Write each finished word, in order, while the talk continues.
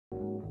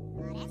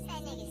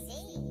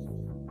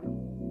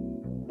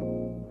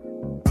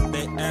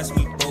They ask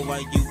me, boy, why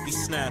you be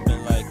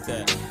snapping like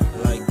that,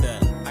 like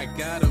that. I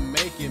gotta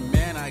make it,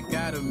 man. I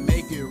gotta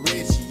make it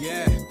rich,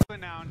 yeah.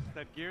 Announced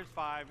that Gears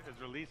 5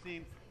 is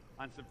releasing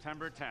on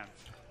September 10th.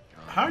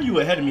 How are you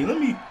ahead of me? Let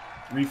me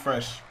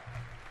refresh.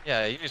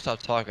 Yeah, you need to stop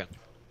talking.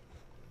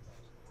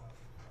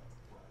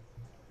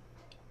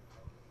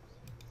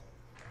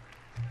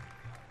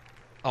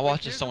 I'm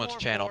watching someone's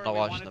channel, I'm not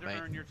watching the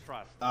main.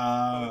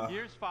 So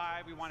Gears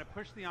 5, we want to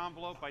push the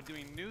envelope by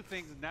doing new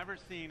things never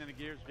seen in a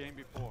Gears game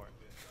before.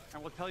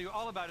 And we'll tell you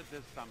all about it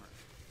this summer.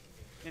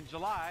 In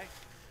July,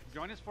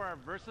 join us for our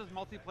Versus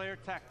multiplayer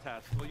tech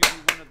test, where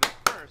you'll be one of the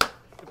first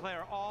to play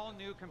our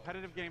all-new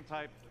competitive game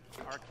type,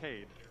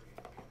 Arcade.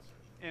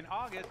 In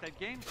August, at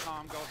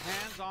Gamescom, go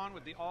hands-on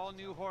with the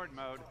all-new Horde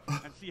mode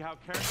and see how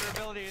character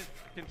abilities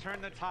can turn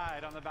the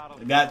tide on the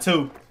battlefield. Got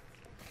two.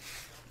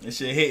 This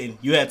shit hitting.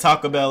 You had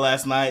Taco Bell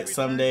last night.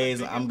 Some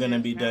days I'm gonna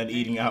be done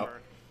eating out.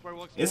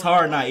 It's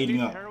hard not eating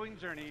out. Harrowing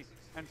journey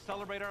and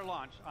celebrate our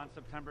launch on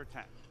September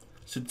 10th.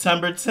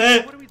 September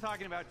 10th. What are we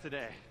talking about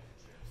today?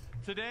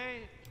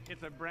 Today,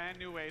 it's a brand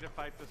new way to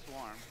fight the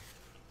swarm.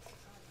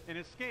 In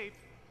Escape,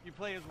 you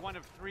play as one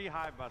of 3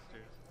 hive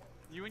busters.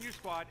 You and your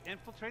squad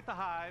infiltrate the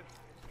hive,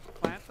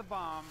 plant the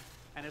bomb,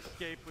 and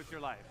escape with your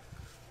life.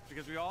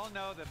 Because we all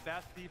know that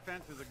best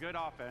defense is a good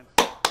offense.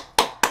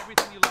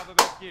 Everything you love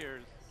about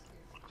Gears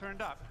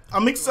turned up.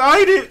 I'm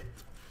excited.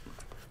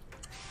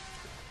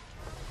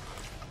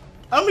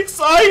 I'm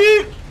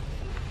excited.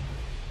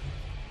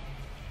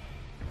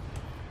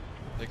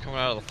 They coming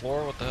out of the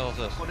floor? What the hell is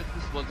this? What if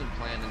this wasn't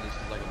planned and this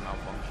is like a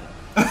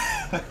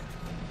malfunction?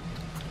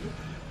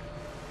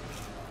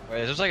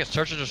 Wait, is this like a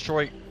search and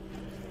destroy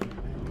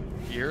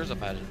Gears?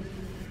 Imagine.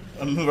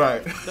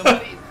 Right.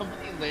 Somebody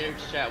in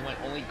lyrics chat went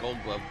only Gold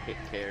Glove pick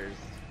cares.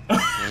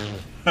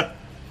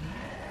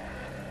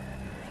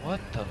 What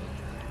the?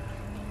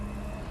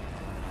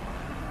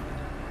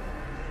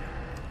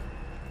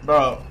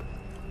 Bro.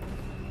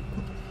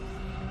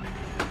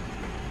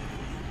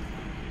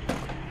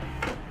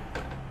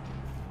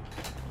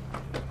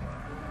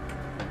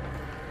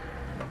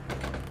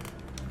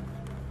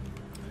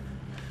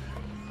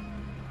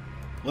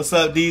 What's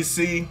up,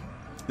 DC?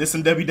 This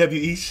some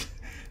WWE shit.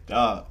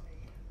 Dog.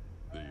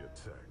 They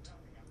attacked,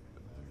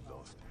 and we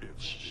lost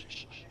everything.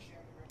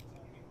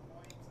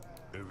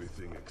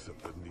 Everything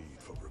except the need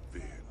for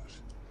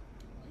revenge.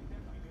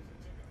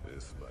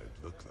 This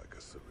might look like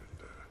a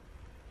surrender,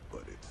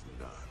 but it's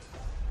not.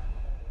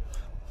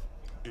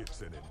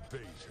 It's an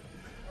invasion.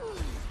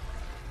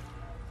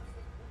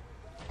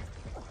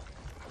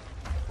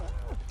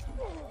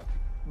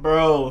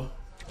 Bro.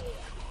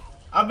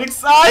 I'm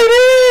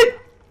excited!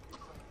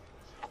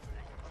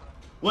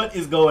 What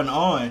is going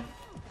on?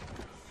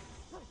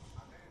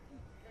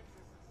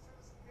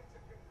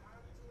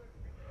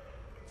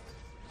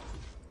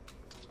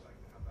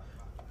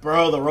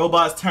 Bro, the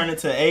robots turn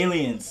into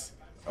aliens.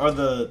 Or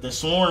the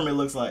swarm, it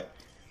looks like.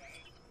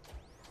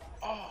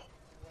 Oh.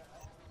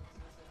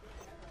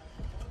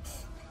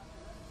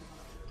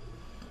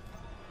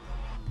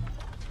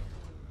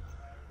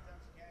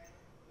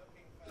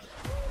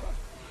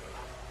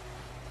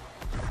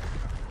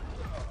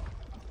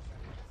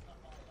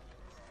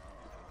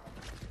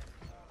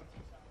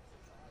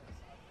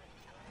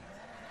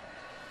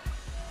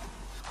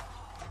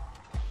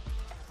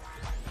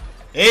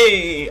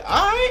 Hey,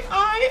 I.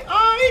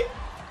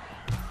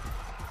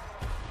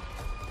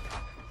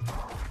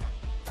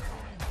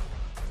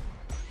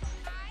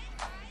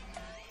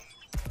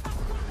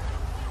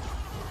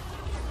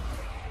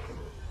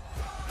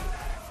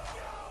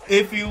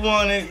 If you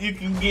want it, you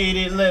can get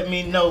it, let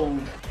me know.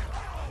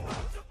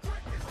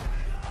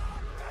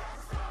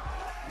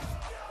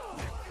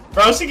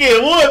 Bro, she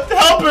getting whooped.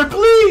 Help her,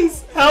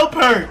 please. Help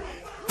her.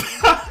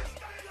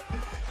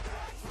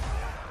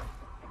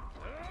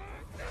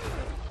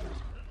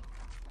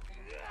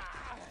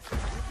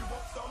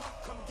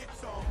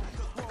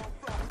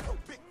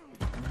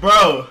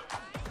 Bro.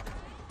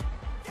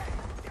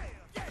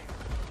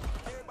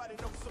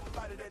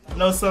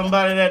 Know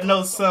somebody that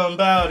knows something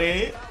about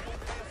it.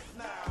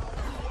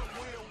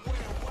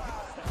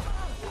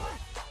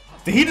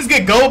 Did he just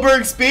get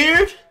Goldberg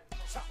speared?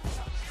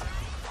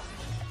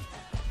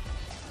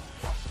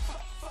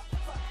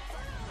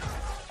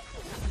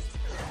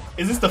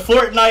 Is this the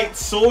Fortnite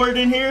sword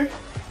in here?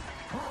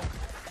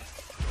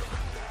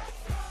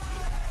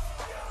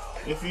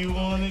 If you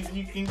want it,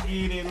 you can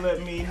get it,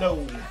 let me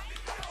know.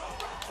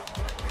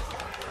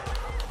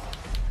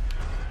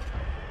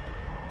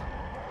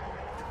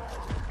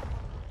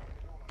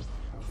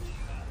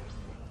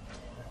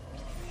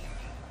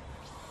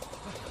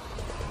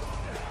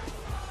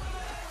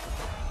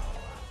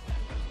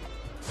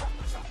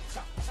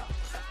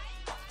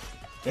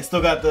 They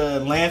still got the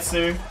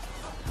Lancer.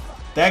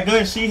 That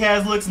gun she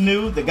has looks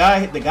new. The guy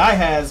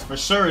has for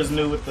sure is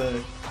new with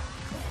the.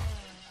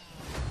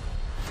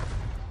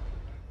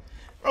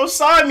 Bro,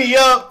 sign me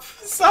up.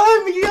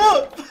 Sign me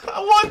up. I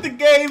want the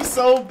game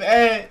so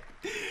bad.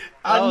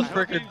 That was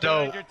freaking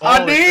dope.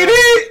 I need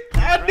it.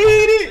 I need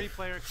it.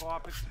 multiplayer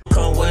co-op experience.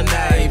 Come one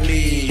night,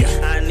 me.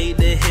 I need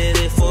to hit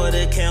it for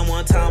the cam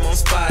one time on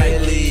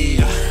Spike Lee.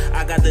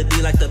 I got the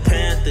D like the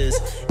Panthers.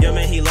 Yo,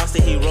 man, he lost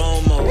it, he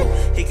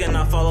Romo. He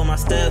cannot follow my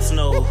steps,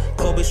 no.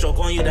 Kobe stroke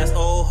on you, that's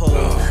old ho.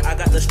 I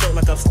got the stroke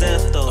like I'm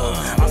Steph, though.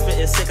 I'm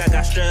spitting sick, I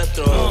got strep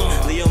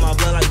throat. Leo, my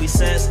blood like we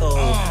says, oh.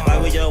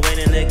 Like we all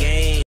winning the game.